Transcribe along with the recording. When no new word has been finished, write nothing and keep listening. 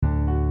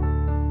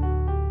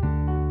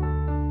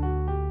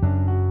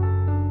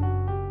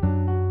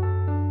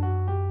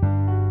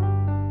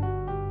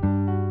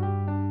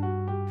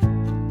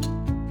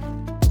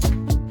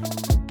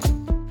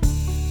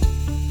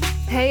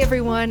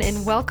everyone,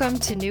 and welcome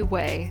to New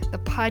Way, the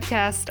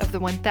podcast of the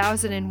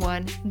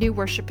 1001 New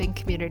Worshiping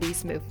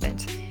Communities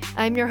movement.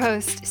 I'm your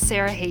host,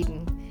 Sarah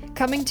Hayden,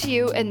 coming to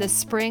you in the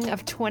spring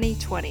of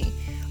 2020,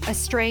 a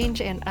strange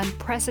and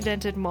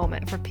unprecedented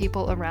moment for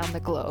people around the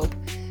globe.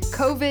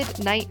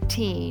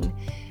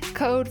 COVID-19,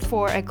 code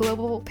for a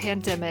global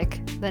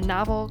pandemic, the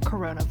novel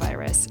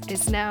coronavirus,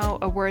 is now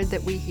a word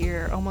that we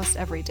hear almost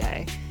every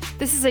day.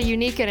 This is a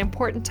unique and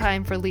important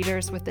time for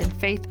leaders within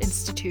faith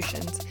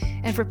institutions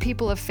and for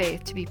people of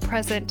faith to be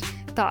present,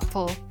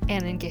 thoughtful,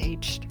 and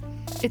engaged.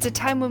 It's a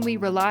time when we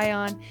rely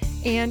on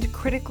and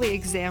critically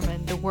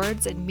examine the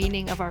words and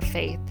meaning of our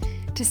faith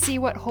to see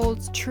what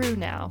holds true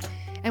now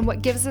and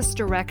what gives us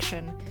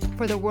direction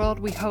for the world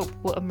we hope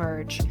will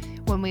emerge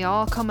when we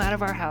all come out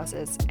of our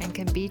houses and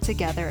can be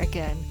together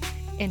again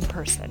in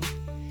person.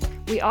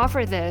 We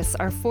offer this,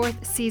 our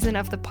fourth season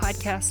of the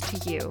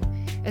podcast, to you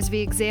as we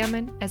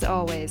examine, as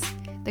always,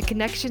 the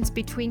connections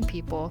between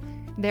people,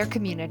 their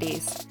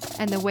communities,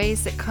 and the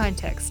ways that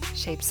context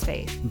shapes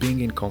faith.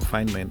 Being in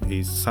confinement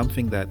is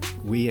something that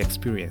we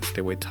experienced.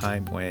 There were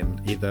times when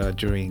either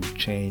during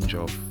change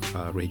of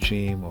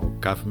regime or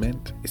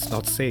government, it's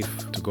not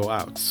safe to go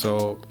out.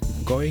 So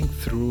going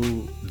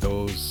through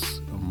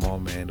those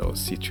moments or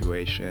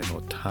situation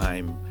or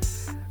time,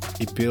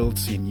 it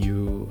builds in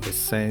you a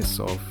sense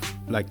of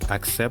like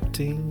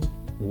accepting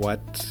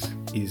what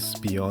is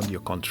beyond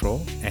your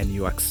control, and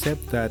you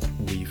accept that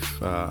with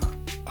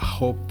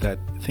hope that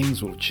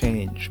things will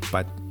change,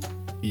 but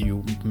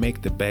you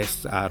make the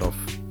best out of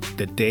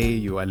the day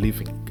you are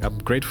living. I'm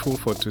grateful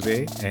for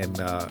today and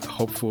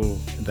hopeful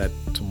that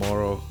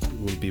tomorrow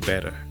will be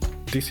better.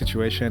 This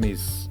situation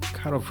is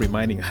kind of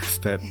reminding us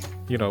that,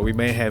 we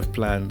may have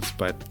plans,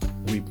 but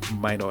we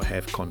might not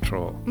have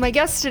control. My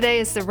guest today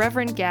is the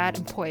Reverend Gad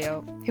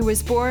Mpoyo, who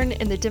was born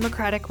in the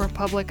Democratic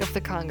Republic of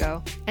the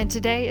Congo and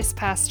today is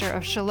pastor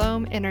of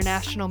Shalom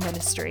International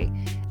Ministry,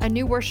 a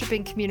new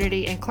worshiping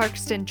community in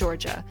Clarkston,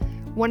 Georgia,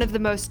 one of the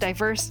most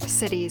diverse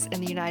cities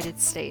in the United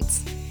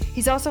States.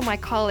 He's also my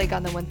colleague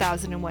on the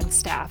 1001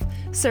 staff,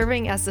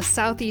 serving as the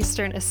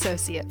Southeastern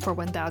Associate for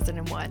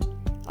 1001.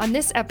 On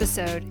this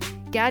episode,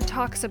 Gad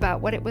talks about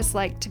what it was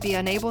like to be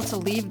unable to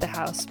leave the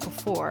house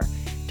before,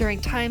 during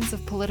times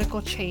of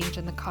political change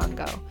in the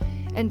Congo,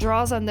 and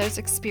draws on those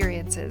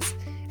experiences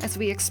as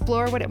we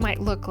explore what it might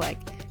look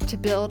like to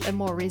build a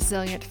more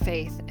resilient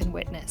faith and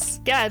witness.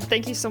 Gad,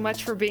 thank you so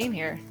much for being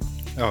here.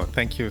 Oh,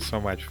 thank you so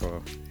much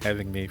for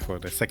having me for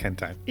the second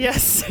time.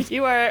 Yes,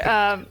 you are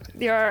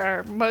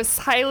our most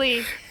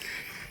highly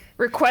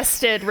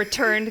requested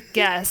returned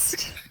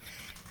guest.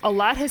 A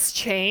lot has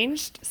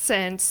changed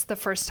since the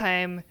first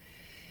time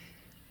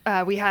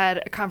we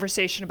had a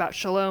conversation about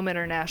Shalom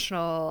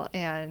International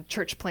and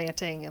church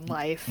planting and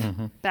life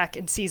back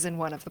in season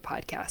 1 of the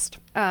podcast.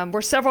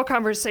 We're several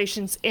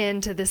conversations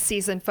into this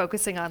season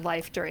focusing on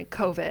life during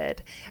COVID.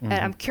 And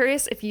I'm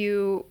curious if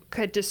you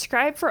could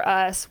describe for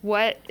us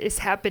what is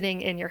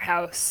happening in your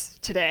house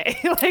today,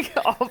 like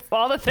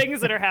all the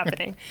things that are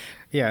happening.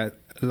 Yeah,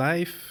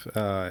 life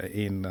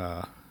in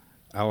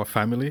our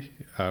family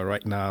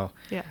right now,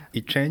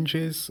 it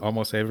changes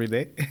almost every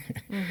day.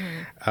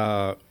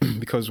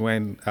 Because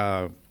when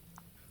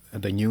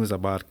the news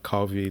about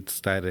COVID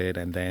started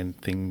and then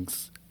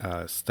things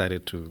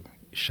started to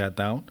shut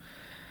down,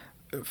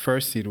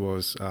 first it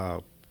was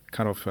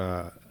kind of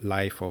a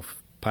life of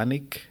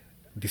panic,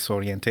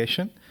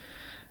 disorientation,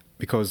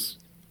 because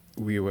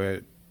we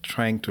were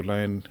trying to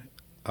learn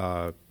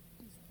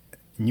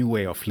new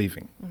way of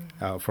living.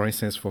 For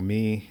instance, for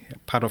me,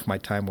 part of my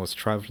time was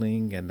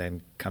traveling and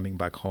then coming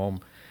back home,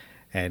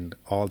 and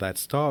all that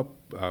stopped.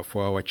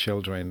 For our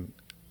children,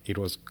 it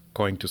was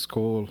going to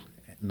school,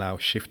 now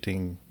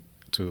shifting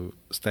to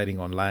studying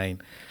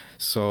online.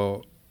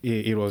 So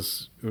it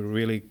was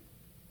really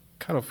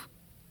kind of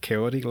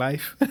chaotic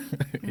life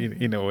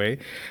in a way,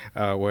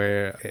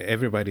 where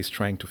everybody's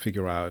trying to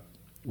figure out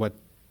what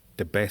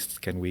the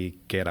best can we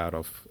get out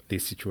of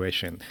this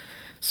situation.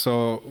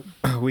 So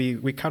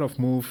we kind of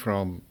moved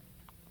from,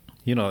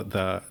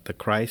 the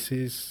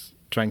crisis,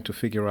 trying to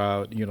figure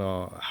out,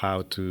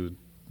 how to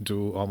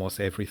do almost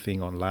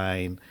everything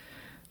online,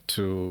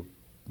 to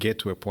get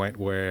to a point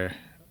where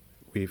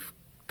we've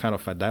kind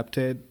of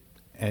adapted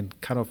and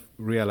kind of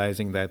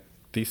realizing that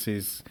this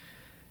is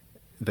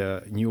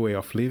the new way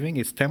of living.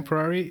 It's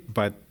temporary,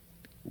 but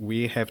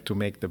we have to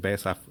make the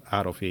best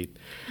out of it.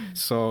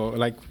 So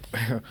like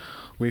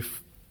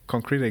with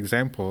concrete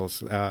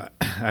examples,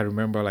 I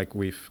remember like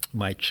with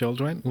my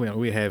children,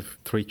 we have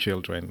 3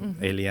 children,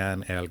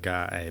 Elian,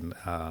 Elga, and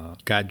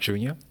Gad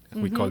Jr.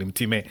 We call him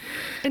Time.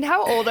 And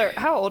how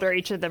old are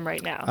each of them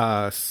right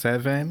now?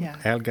 7. Yeah.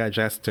 Elga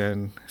just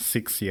turned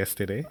 6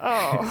 yesterday.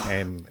 Oh.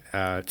 And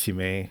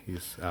Time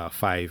is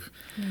 5.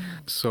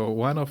 So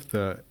one of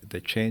the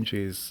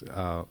changes,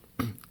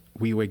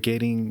 we were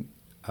getting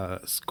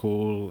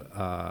school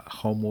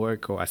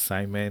homework or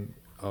assignment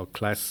or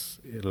class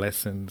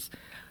lessons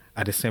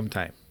at the same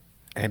time.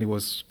 And it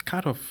was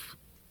kind of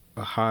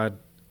hard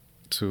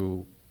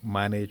to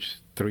manage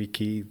 3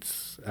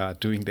 kids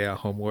doing their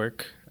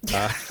homework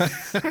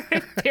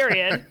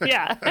Period.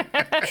 Yeah.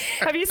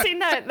 Have you seen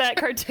that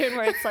cartoon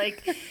where it's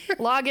like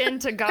log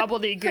into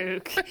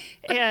gobbledygook,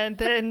 and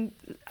then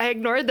I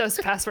ignored those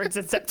passwords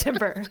in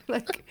September.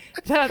 Like,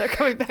 no, they're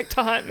coming back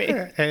to haunt me.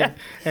 And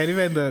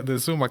even the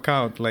Zoom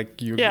account,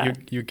 like you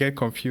get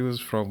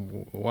confused from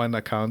one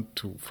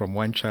account from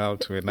one child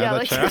to another yeah,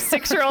 like child. your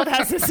 6-year-old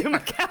has a Zoom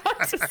account.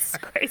 It's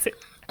crazy.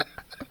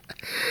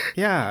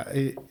 Yeah,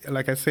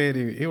 like I said,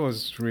 it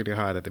was really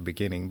hard at the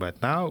beginning,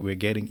 but now we're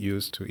getting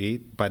used to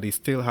it. But it's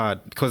still hard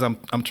because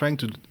I'm trying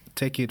to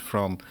take it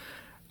from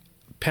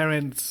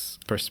parents'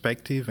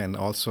 perspective and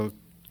also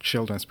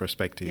children's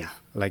perspective. Yeah.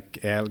 Like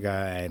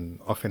Elga, and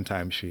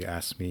oftentimes she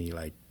asks me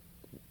like,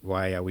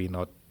 why are we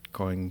not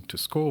going to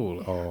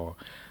school, or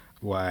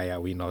why are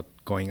we not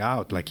going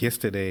out? Like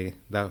yesterday,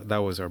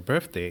 that was her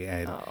birthday,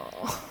 and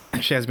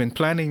she has been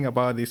planning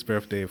about this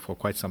birthday for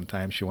quite some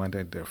time. She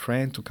wanted a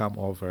friend to come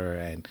over,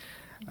 and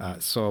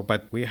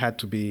but we had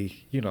to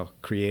be,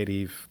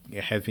 creative,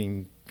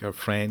 having her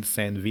friends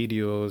send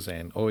videos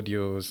and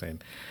audios,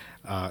 and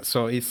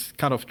so it's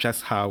kind of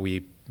just how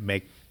we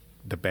make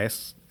the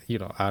best,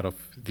 out of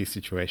this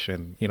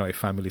situation, a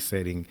family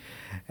setting.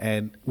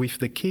 And with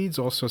the kids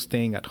also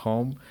staying at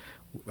home,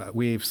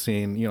 we've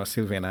seen,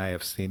 Sylvia and I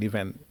have seen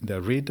even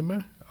the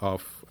rhythm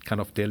of kind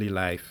of daily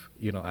life,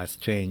 has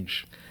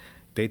changed.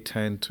 They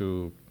tend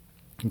to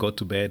go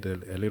to bed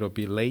a little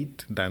bit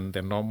late than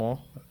the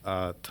normal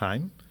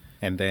time,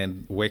 and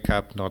then wake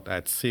up not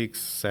at 6,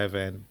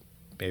 7,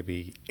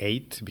 maybe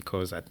 8,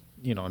 because at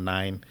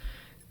 9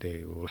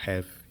 they will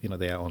have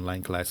their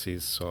online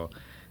classes.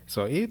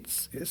 So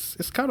it's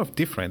kind of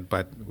different,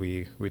 but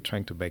we're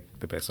trying to make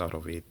the best out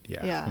of it.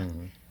 Yeah. Yeah.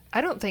 Mm-hmm. I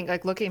don't think,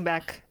 like, looking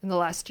back in the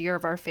last year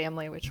of our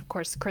family, which of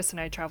course Chris and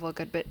I travel a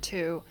good bit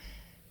too,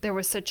 there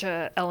was such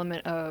a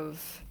element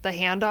of the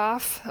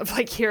handoff of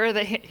like,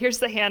 here's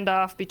the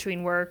handoff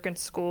between work and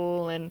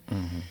school and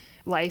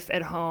life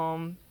at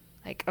home.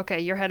 Like, okay,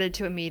 you're headed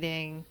to a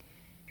meeting.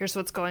 Here's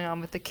what's going on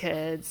with the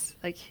kids.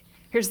 Like,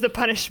 here's the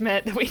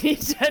punishment that we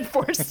need to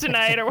enforce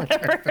tonight, or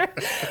whatever,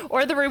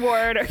 or the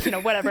reward, or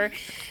whatever.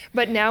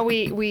 But now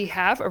we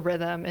have a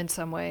rhythm in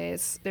some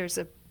ways. There's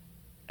a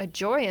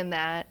joy in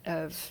that,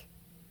 of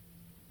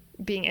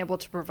being able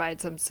to provide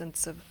some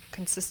sense of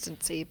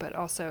consistency, but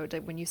also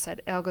when you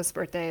said Elga's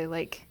birthday,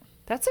 like,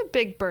 that's a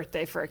big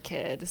birthday for a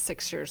kid,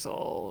 6 years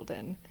old.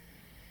 And,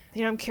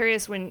 I'm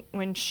curious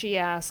when she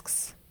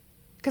asks,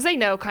 because they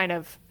know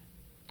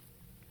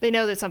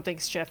that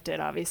something's shifted,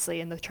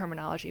 obviously, in the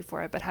terminology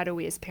for it, but how do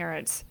we as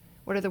parents,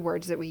 what are the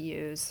words that we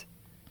use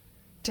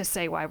to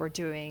say why we're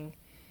doing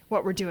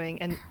what we're doing,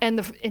 and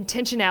the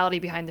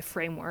intentionality behind the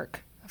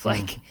framework of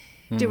like,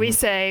 do we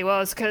say,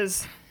 well, it's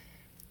because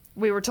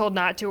we were told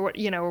not to,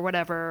 or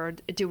whatever, or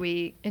do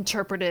we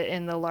interpret it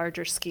in the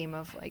larger scheme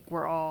of like,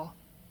 we're all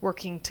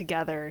working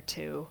together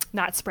to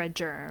not spread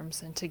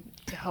germs and to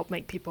help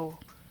make people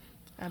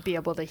be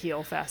able to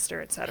heal faster,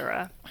 et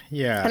cetera?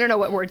 Yeah. I don't know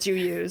what words you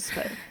use,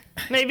 but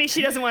maybe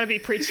she doesn't want to be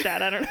preached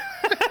at. I don't know.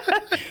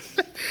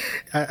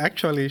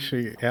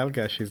 Actually,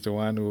 Elga, she's the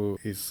one who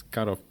is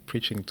kind of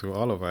preaching to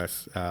all of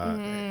us.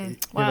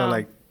 Wow.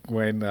 Like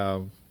when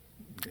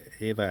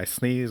either I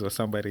sneeze or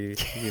somebody,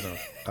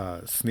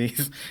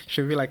 sneeze,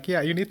 she'll be like,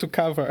 "Yeah, you need to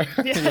cover."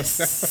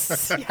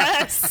 Yes,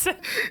 yes.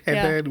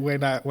 And then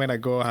when I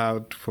go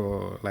out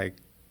for like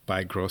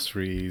buy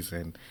groceries,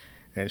 and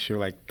she'll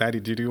like, "Daddy,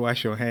 did you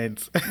wash your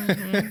hands?"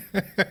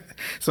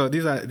 So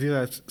these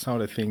are some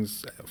of the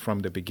things from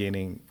the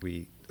beginning.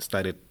 We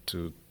started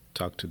to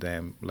talk to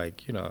them,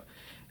 like,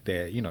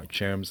 there are,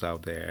 germs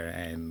out there,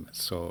 and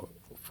so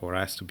for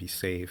us to be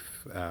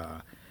safe,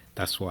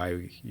 that's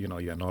why,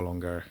 you're no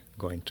longer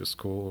going to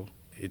school.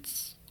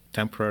 It's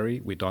temporary.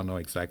 We don't know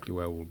exactly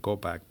where we'll go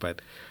back,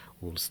 but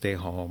we'll stay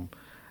home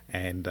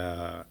and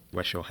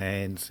wash your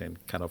hands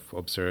and kind of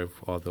observe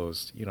all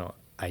those,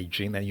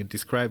 hygiene. And you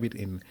describe it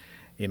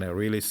in a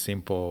really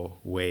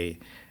simple way.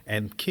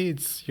 And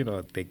kids,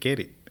 they get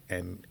it.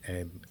 And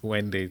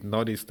when they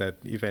notice that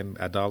even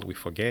adult, we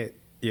forget,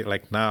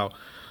 like now,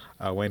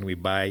 when we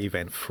buy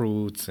even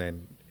fruits,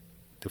 and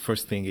the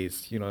first thing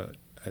is,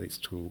 is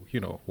to,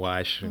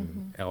 wash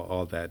and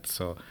all that.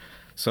 So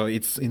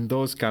it's in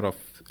those kind of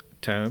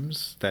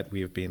terms that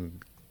we've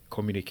been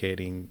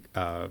communicating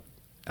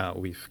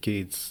with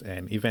kids.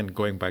 And even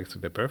going back to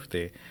the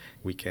birthday,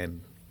 we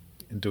can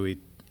do it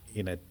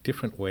in a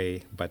different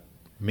way, but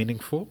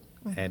meaningful.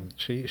 And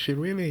she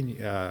really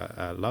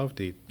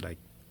loved it. Like,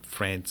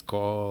 friends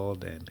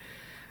called, and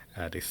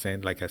they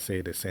sent, like I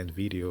say, they sent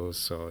videos.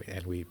 So,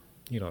 and we,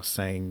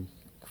 sang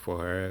for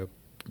her,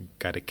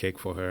 got a cake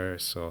for her.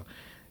 So,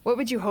 what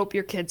would you hope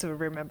your kids would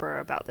remember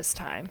about this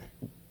time?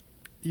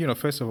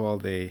 First of all,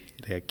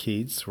 they're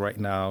kids right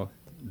now.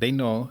 They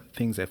know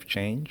things have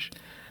changed,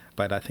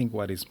 but I think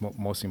what is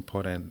most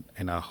important,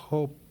 and I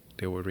hope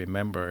they will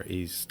remember,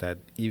 is that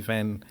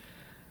even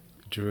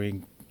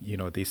during,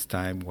 this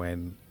time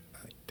when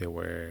they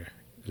were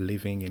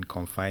living in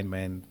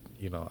confinement,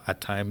 at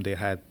times they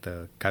had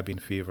the cabin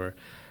fever,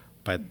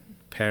 but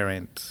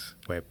parents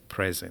were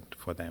present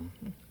for them.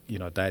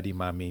 Daddy,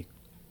 mommy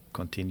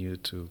continue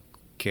to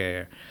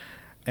care.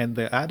 And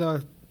the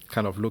other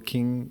kind of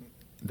looking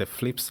the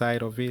flip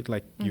side of it,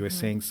 like you were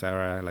saying,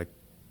 Sarah, like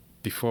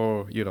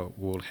before,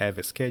 we'll have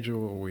a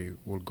schedule, we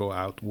will go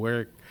out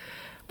work.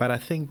 But I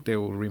think they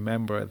will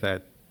remember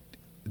that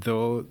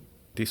though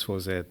this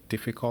was a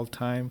difficult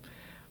time,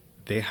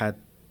 they had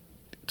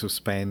to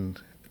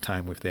spend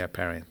time with their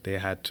parent. They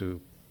had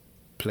to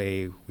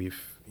play with,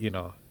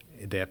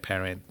 their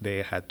parent.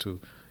 They had to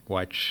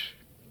watch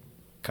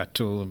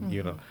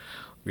cartoon,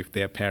 with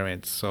their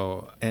parents.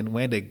 So, and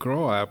when they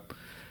grow up,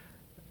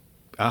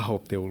 I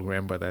hope they will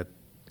remember that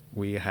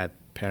we had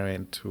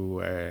parents who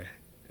were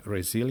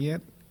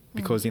resilient,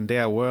 because in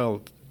their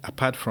world,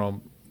 apart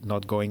from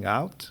not going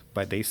out,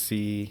 but they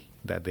see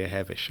that they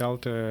have a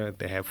shelter,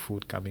 they have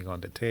food coming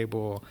on the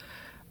table.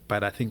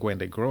 But I think when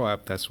they grow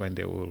up, that's when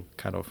they will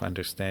kind of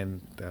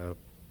understand the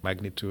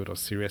magnitude or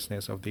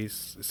seriousness of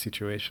this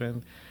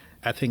situation.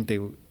 I think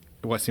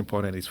what's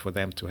important is for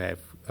them to have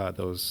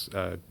those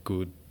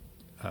good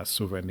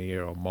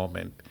souvenir or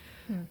moment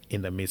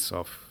in the midst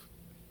of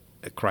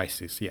a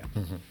crisis. Yeah.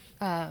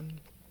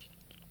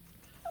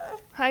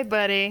 Hi,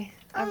 buddy.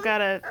 I've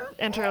got an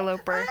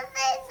interloper.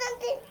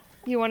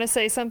 You want to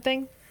say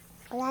something?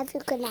 Have a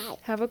good night.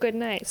 Have a good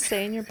night.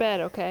 Stay in your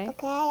bed, okay?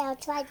 Okay, I'll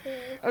try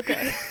to.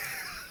 Okay.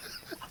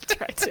 I'll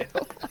try to.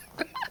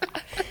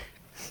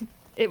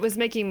 It was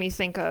making me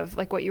think of,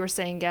 like, what you were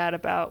saying, Gad,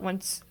 about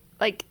once,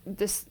 like,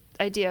 this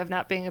idea of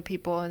not being a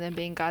people and then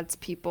being God's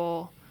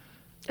people.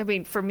 I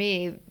mean, for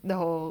me, the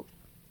whole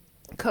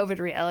COVID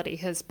reality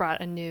has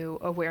brought a new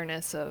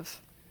awareness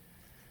of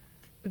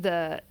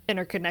the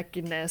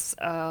interconnectedness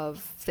of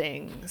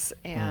things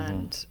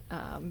and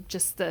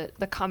just the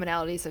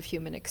commonalities of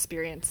human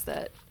experience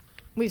that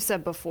we've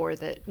said before,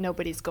 that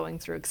nobody's going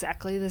through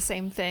exactly the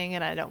same thing.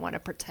 And I don't want to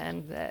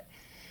pretend that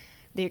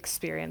the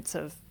experience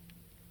of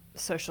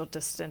social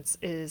distance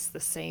is the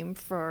same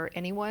for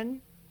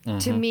anyone.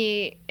 To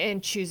me,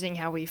 in choosing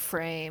how we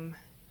frame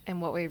and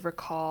what we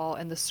recall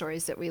and the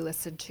stories that we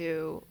listen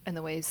to and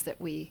the ways that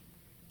we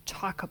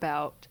talk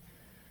about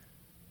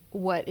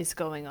what is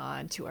going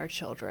on to our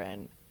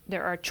children,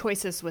 there are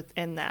choices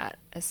within that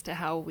as to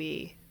how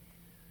we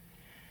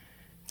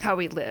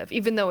live,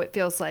 even though it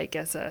feels like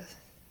as a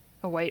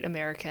white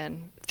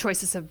American,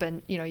 choices have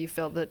been, you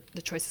feel that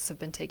the choices have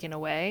been taken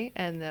away,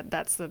 and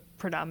that's the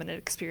predominant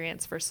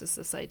experience, versus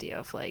this idea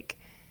of like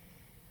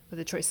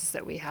the choices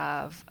that we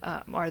have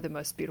are the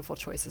most beautiful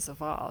choices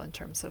of all, in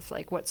terms of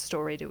like what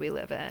story do we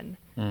live in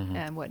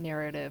and what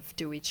narrative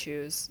do we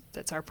choose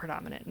that's our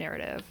predominant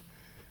narrative.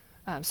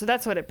 So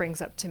that's what it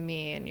brings up to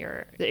me, and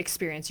the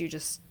experience you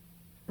just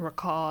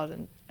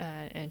recalled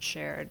and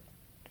shared.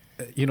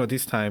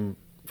 This time,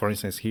 for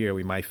instance, here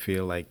we might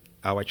feel like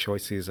our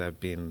choices have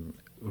been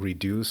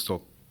reduced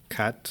or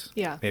cut.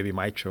 Yeah. Maybe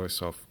my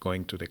choice of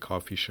going to the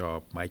coffee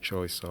shop, my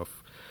choice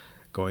of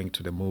going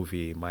to the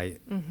movie,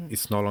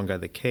 it's no longer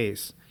the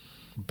case.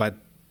 But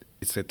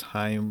it's a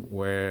time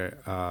where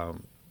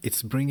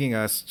it's bringing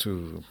us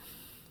to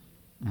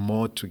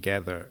more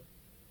together,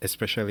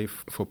 especially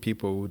for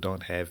people who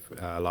don't have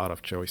a lot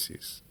of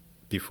choices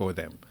before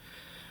them.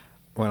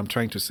 What I'm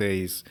trying to say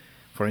is,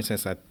 for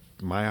instance, at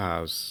my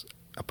house,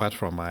 apart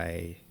from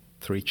my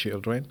 3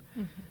 children,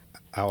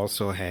 I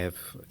also have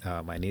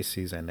my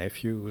nieces and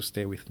nephew who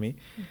stay with me.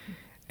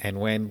 And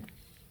when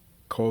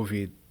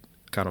COVID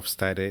kind of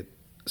started,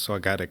 so I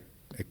got a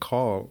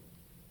call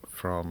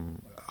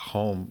from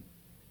home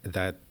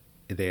that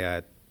there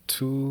are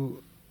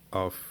 2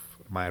 of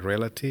my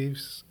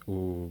relatives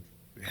who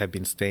have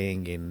been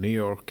staying in New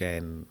York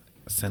and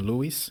St.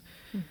 Louis.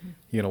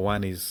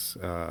 One is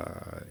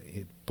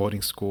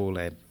boarding school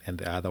and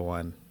the other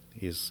one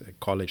is a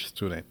college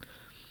student.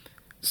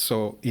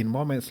 So in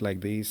moments like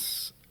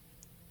this,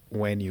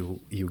 when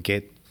you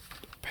get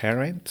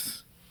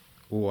parents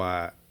who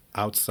are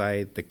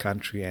outside the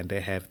country and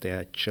they have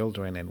their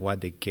children, and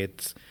what they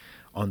get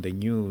on the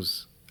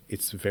news,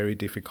 it's very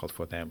difficult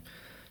for them.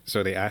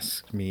 So they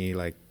ask me,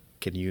 like,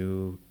 can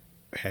you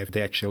have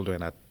their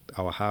children at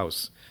our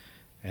house?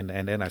 And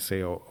then I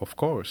say, oh, of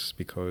course,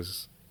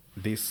 because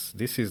this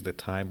is the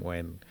time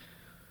when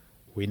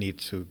we need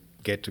to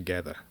get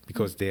together,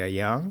 because they are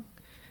young.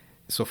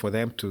 So for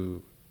them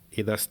to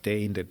either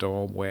stay in the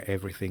dorm where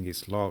everything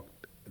is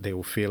locked, they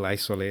will feel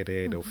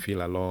isolated, they'll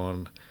feel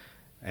alone,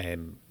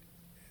 and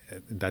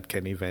that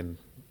can even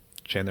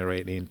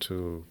generate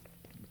into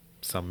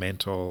some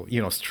mental,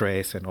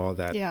 stress and all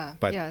that. Yeah,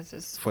 but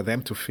for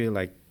them to feel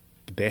like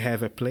they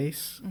have a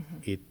place,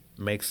 it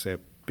makes a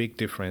big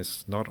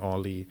difference, not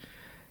only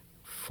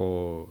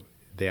for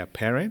their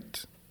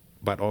parent,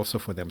 but also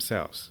for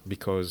themselves,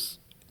 because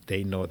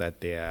they know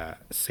that they are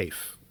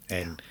safe.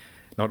 And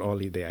not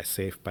only they are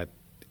safe, but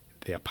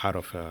they are part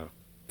of a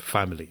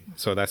family.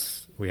 So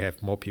we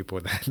have more people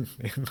than,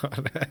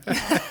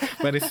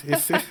 but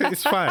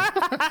it's fun.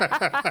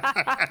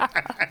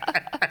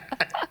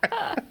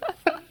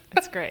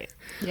 It's great.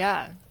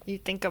 Yeah. You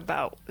think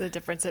about the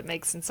difference it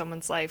makes in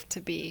someone's life to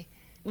be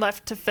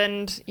left to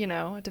fend,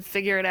 to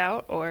figure it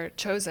out, or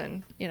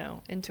chosen,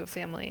 into a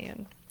family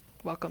and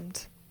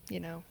welcomed,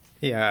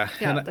 Yeah.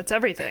 Yeah, that's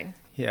everything.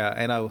 Yeah,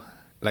 and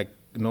like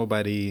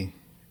nobody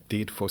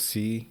did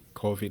foresee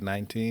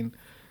COVID-19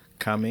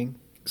 coming,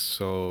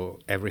 so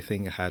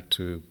everything had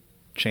to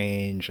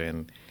change,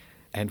 and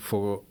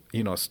for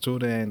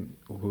student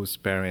whose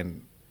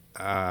parent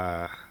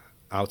are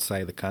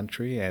outside the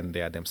country and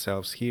they are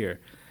themselves here,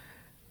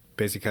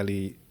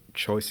 basically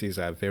choices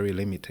are very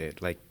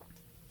limited. Like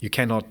you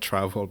cannot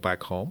travel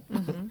back home,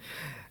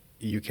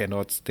 you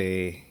cannot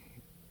stay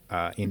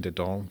in the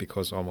dorm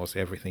because almost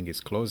everything is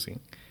closing.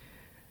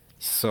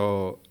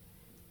 So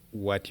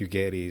what you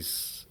get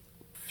is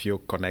few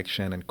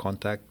connection and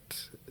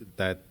contact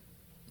that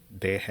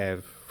they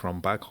have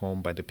from back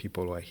home by the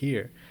people who are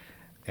here.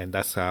 And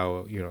that's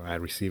how, I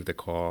received the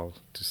call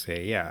to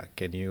say, yeah,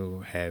 can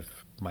you have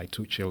my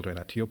two children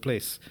at your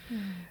place?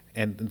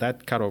 And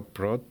that kind of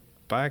brought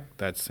back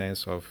that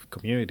sense of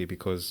community,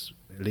 because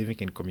living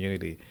in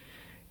community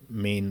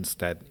means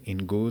that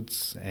in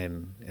goods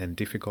and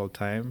difficult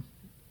time,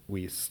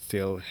 we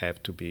still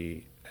have to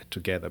be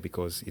together,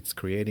 because it's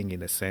creating,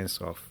 in a sense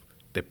of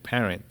the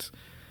parent,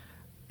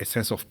 a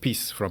sense of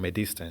peace from a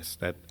distance,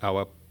 that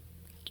our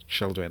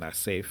children are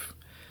safe.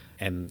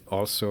 And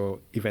also,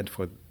 even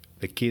for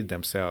the kids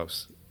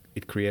themselves,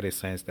 it creates a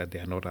sense that they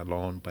are not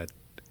alone, but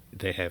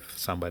they have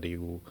somebody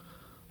who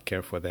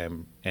care for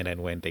them. And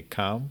then when they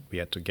come, we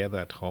are together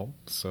at home.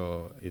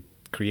 So it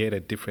creates a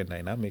different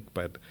dynamic,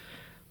 but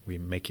we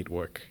make it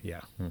work.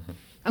 Yeah. Mm-hmm.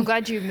 I'm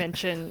glad you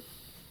mentioned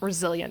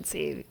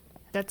resiliency.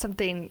 That's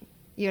something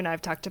you and I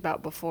have talked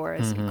about before,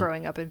 as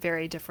growing up in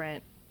very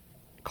different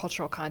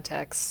cultural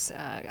contexts.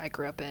 I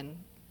grew up in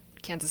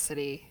Kansas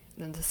City,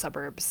 in the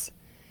suburbs.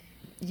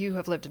 You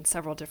have lived in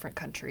several different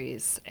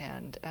countries,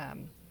 and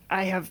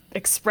I have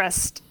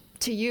expressed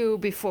to you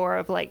before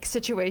of like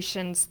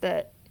situations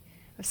that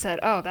I've said,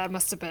 oh, that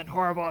must have been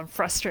horrible and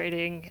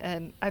frustrating,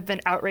 and I've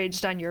been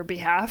outraged on your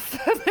behalf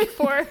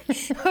before.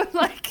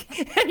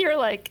 And you're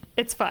like,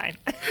 it's fine.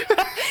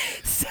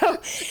 So,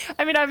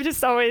 I mean, I've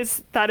just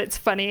always thought it's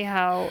funny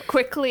how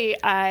quickly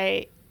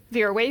I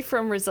veer away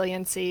from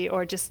resiliency,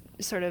 or just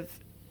sort of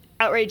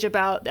outrage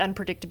about the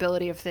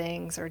unpredictability of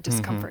things, or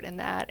discomfort in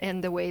that.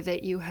 And the way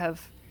that you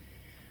have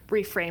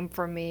reframed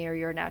for me, or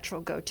your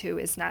natural go-to,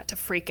 is not to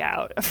freak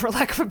out, for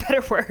lack of a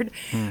better word,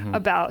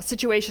 about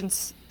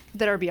situations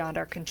that are beyond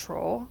our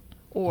control,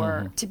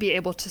 or to be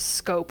able to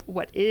scope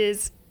what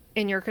is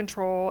in your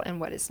control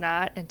and what is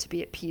not, and to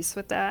be at peace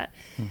with that.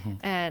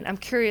 And I'm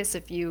curious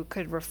if you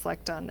could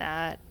reflect on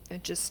that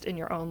just in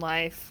your own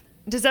life.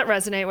 Does that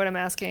resonate, what I'm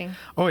asking?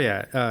 Oh,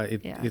 yeah.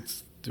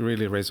 It's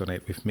really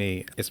resonate with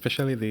me,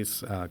 especially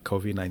this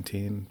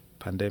COVID-19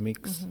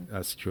 pandemic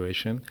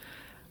situation.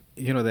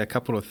 There are a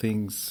couple of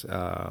things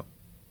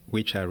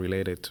which are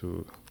related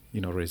to,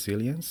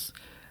 resilience.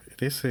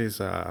 This is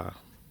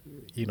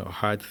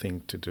hard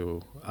thing to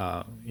do.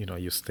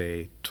 You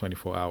stay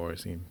 24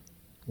 hours in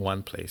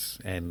one place.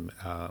 And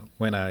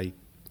when I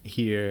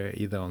hear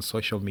either on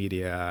social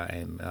media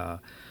and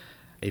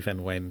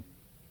even when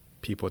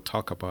people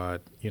talk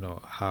about,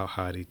 how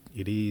hard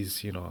it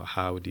is,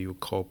 how do you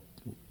cope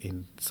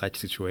in such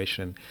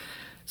situation.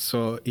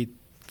 So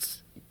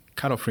it's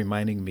kind of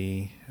reminding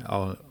me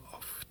of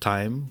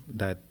time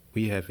that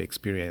we have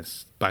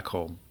experienced back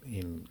home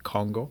in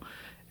Congo,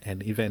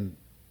 and even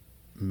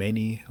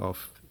many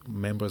of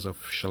members of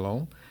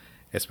Shalom,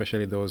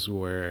 especially those who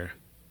were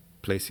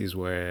places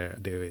where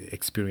they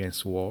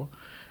experienced war.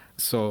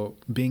 So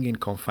being in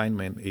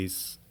confinement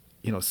is,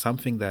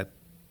 something that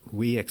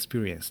we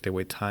experienced. There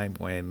were times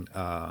when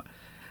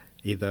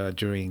either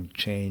during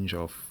change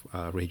of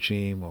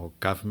regime or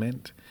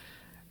government,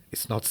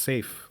 it's not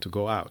safe to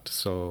go out.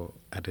 So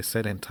at a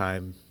certain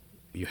time,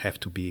 you have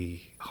to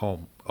be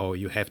home, or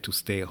you have to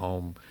stay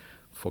home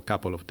for a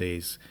couple of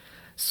days.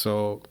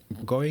 So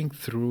going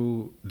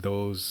through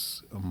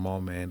those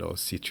moment or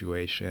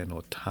situation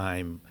or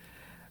time,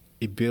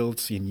 it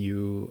builds in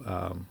you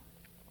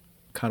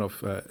kind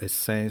of a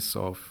sense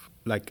of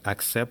like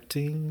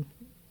accepting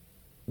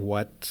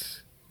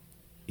what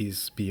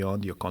is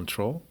beyond your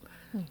control,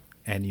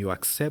 and you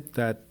accept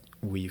that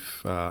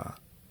with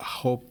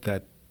hope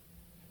that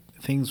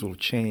things will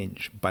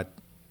change, but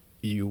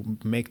you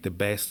make the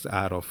best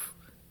out of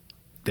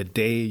the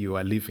day you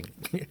are living.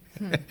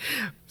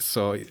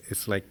 So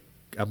it's like,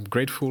 I'm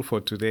grateful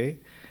for today,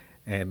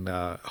 and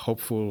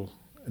hopeful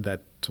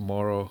that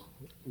tomorrow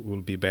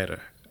will be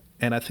better.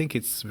 And I think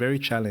it's very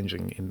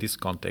challenging in this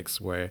context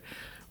where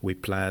we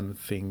plan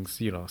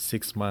things,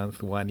 6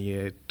 months, 1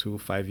 year, 2,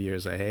 5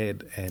 years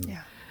ahead. And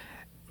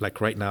like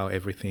right now,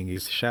 everything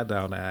is shut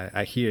down.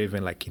 I hear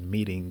even like in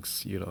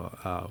meetings,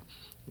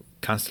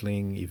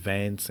 canceling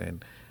events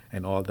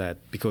and all that,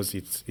 because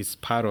it's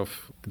part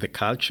of the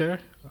culture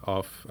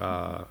of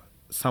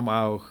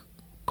somehow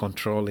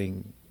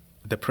controlling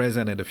the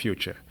present and the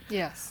future.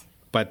 Yes.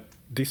 But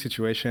this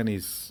situation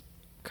is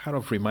kind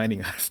of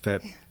reminding us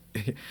that,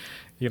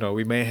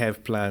 we may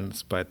have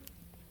plans, but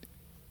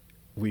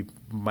we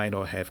might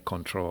not have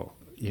control,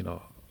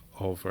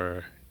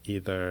 over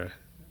either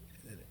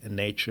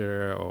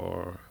nature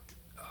or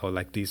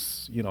like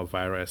this,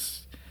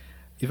 virus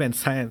even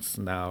science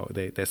now,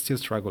 they're still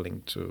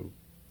struggling to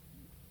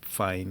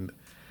find,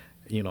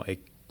 a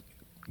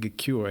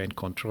cure and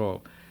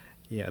control.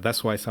 Yeah,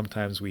 that's why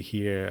sometimes we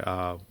hear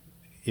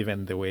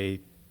even the way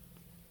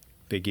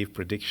they give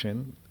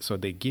prediction. So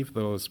they give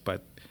those,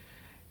 but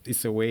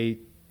it's a way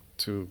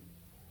to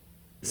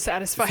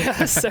satisfy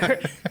us.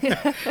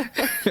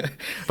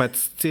 But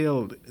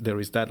still, there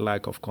is that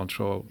lack of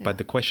control. Yeah. But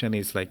the question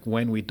is, like,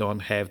 when we don't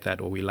have that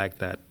or we lack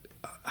that,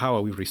 how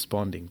are we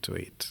responding to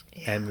it?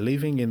 Yeah. And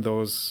living in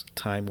those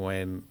time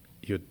when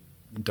you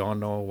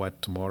don't know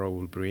what tomorrow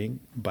will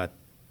bring, but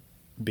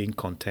being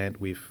content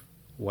with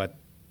what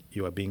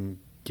you are being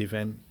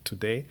given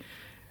today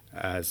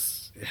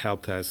has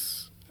helped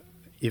us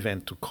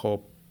even to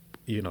cope,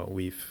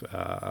 with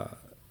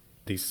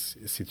this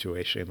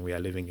situation we are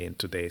living in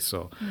today.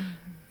 So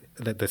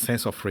the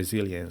sense of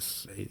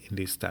resilience in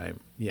this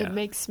time. Yeah. It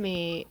makes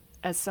me,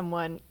 as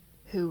someone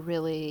who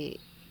really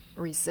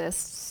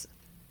resists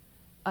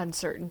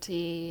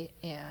uncertainty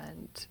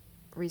and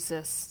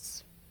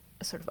resists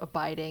sort of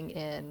abiding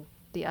in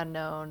the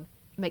unknown,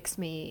 makes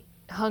me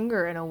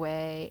hunger in a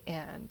way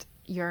and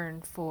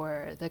yearn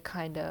for the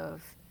kind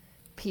of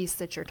peace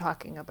that you're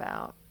talking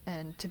about,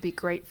 and to be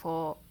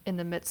grateful in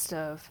the midst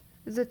of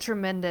the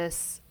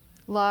tremendous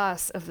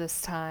loss of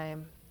this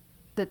time,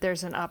 that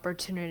there's an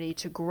opportunity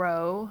to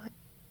grow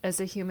as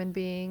a human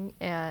being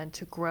and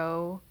to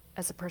grow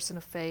as a person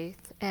of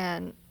faith.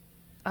 And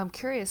I'm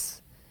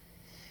curious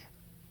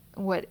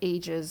what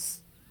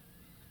ages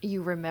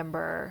you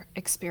remember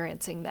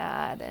experiencing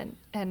that,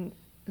 and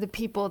the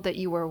people that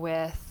you were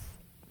with,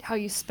 how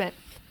you spent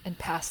and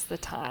passed the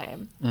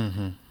time.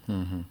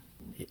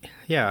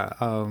 Yeah,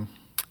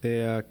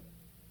 there are,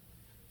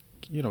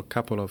 a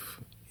couple of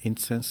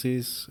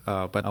instances,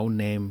 but I'll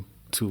name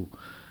two.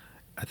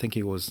 I think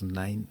it was in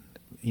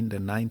the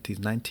 90s,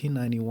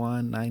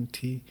 1991,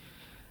 90.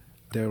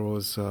 There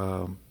was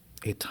a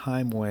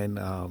time when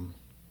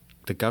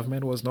the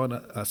government was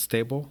not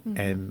stable,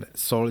 and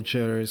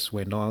soldiers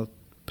were not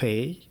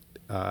paid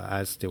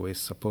as they were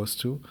supposed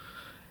to.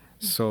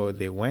 So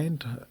they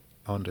went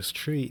on the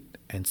street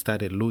and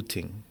started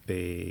looting.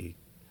 They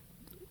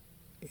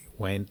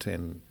went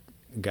and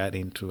got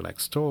into like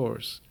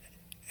stores,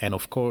 and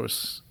of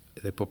course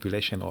the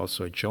population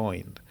also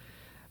joined.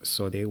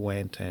 So they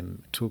went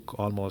and took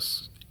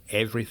almost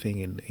everything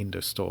in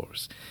the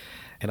stores.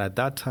 And at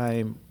that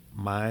time,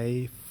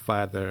 my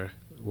father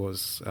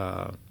was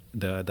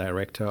the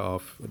director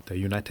of the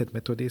United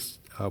Methodist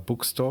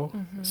bookstore.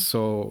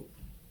 So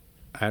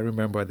I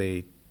remember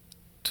they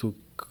took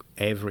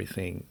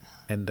everything,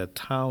 and the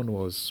town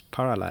was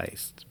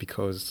paralyzed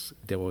because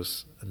there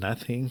was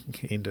nothing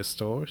in the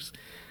stores.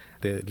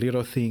 The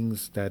little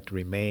things that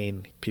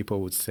remain,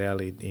 people would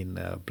sell it in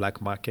a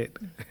black market.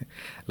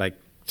 Like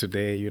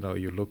today, you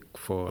look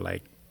for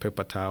like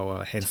paper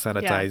towel, hand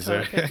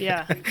sanitizer.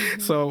 Yeah.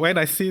 So when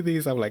I see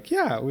these, I'm like,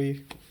 yeah,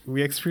 we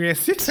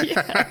experienced it.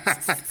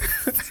 Yes.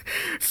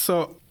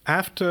 So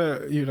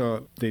after,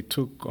 they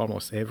took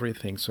almost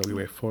everything, so we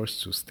were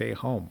forced to stay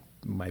home.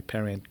 My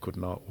parent could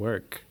not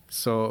work.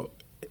 So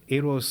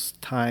it was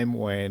time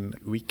when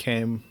we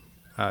came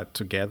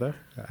together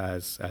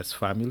as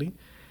family.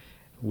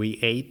 We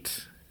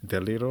ate the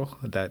little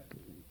that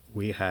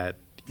we had.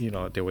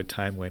 There were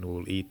times when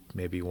we'll eat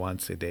maybe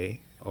once a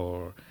day,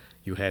 or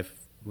you have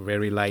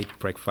very light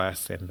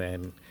breakfast and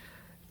then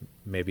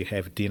maybe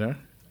have dinner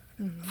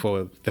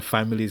for the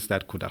families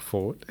that could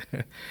afford.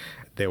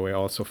 There were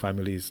also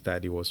families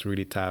that it was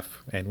really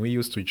tough. And we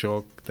used to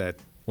joke that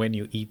when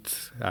you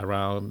eat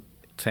around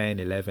 10,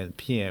 11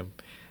 p.m.,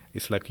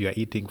 it's like you are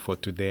eating for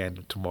today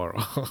and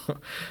tomorrow.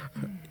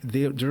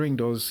 During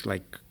those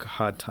like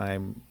hard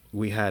time,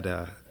 we had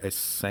a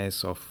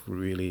sense of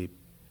really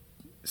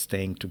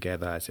staying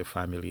together as a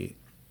family,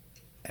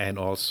 and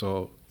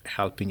also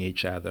helping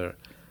each other.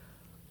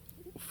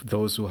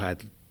 Those who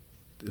had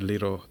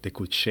little, they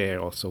could share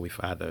also with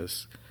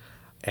others.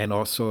 And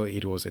also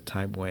it was a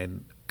time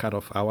when kind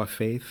of our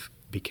faith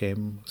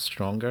became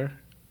stronger,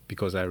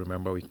 because I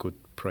remember we could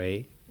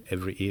pray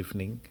every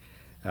evening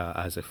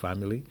as a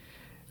family.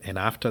 And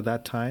after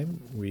that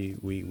time,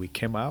 we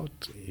came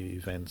out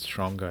even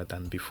stronger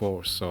than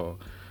before. So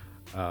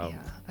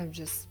I'm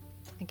just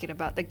thinking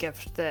about the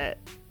gift that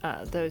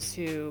those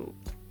who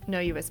know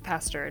you as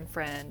pastor and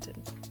friend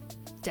and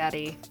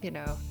daddy,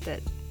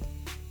 that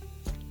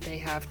they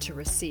have to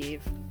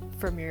receive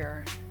from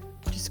your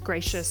just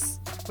gracious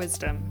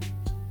wisdom.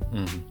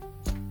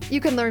 You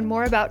can learn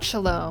more about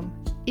Shalom,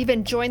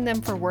 even join them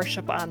for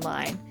worship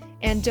online,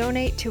 and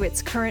donate to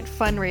its current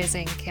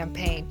fundraising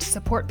campaign to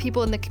support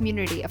people in the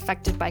community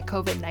affected by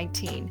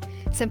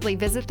COVID-19. Simply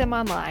visit them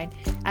online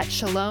at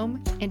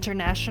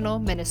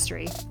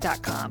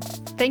shalominternationalministry.com.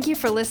 Thank you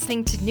for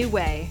listening to New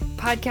Way,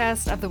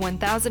 podcast of the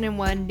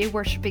 1001 New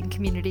Worshiping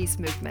Communities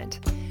movement.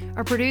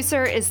 Our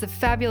producer is the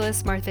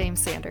fabulous Marthame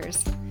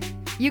Sanders.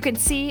 You can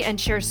see and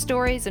share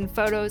stories and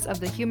photos of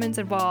the humans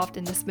involved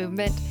in this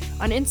movement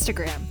on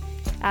Instagram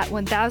at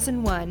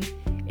 1001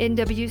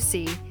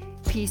 NWC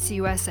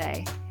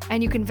PCUSA.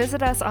 And you can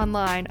visit us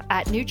online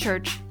at New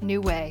Church,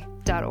 New Way.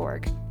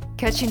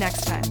 Catch you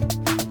next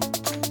time.